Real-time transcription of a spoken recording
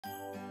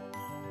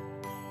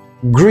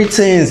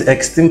Greetings,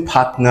 esteemed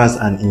partners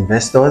and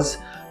investors.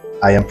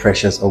 I am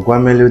Precious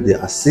Ogwamelu, the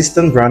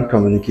Assistant Brand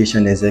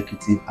Communication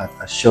Executive at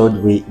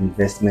Assured Way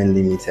Investment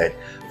Limited.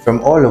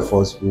 From all of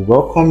us, we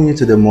welcome you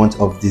to the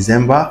month of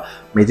December.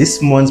 May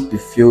this month be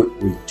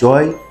filled with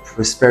joy,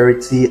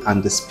 prosperity,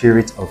 and the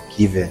spirit of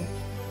giving.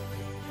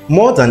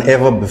 More than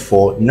ever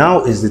before,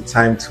 now is the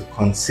time to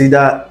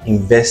consider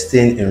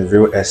investing in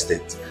real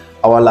estate.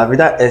 Our La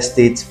Vida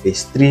Estate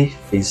Phase 3,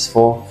 Phase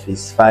 4,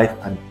 Phase 5,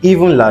 and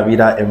even La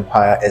Vida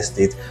Empire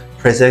Estate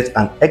present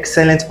an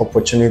excellent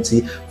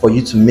opportunity for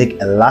you to make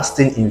a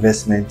lasting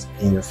investment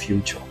in your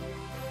future.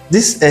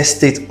 This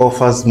estate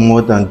offers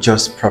more than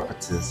just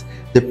properties.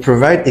 They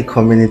provide a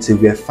community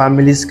where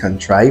families can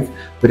thrive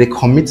with a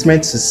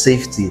commitment to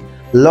safety,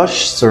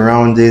 lush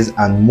surroundings,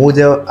 and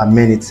model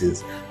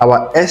amenities.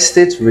 Our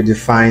estate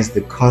redefines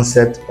the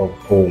concept of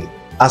home.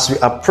 As we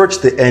approach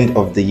the end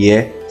of the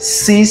year,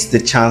 seize the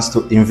chance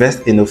to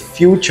invest in a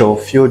future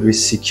filled with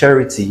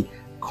security,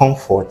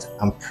 comfort,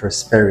 and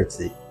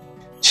prosperity.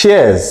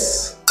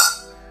 Cheers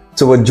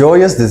to a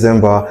joyous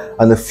December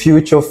and a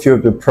future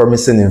filled with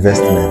promising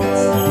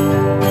investments.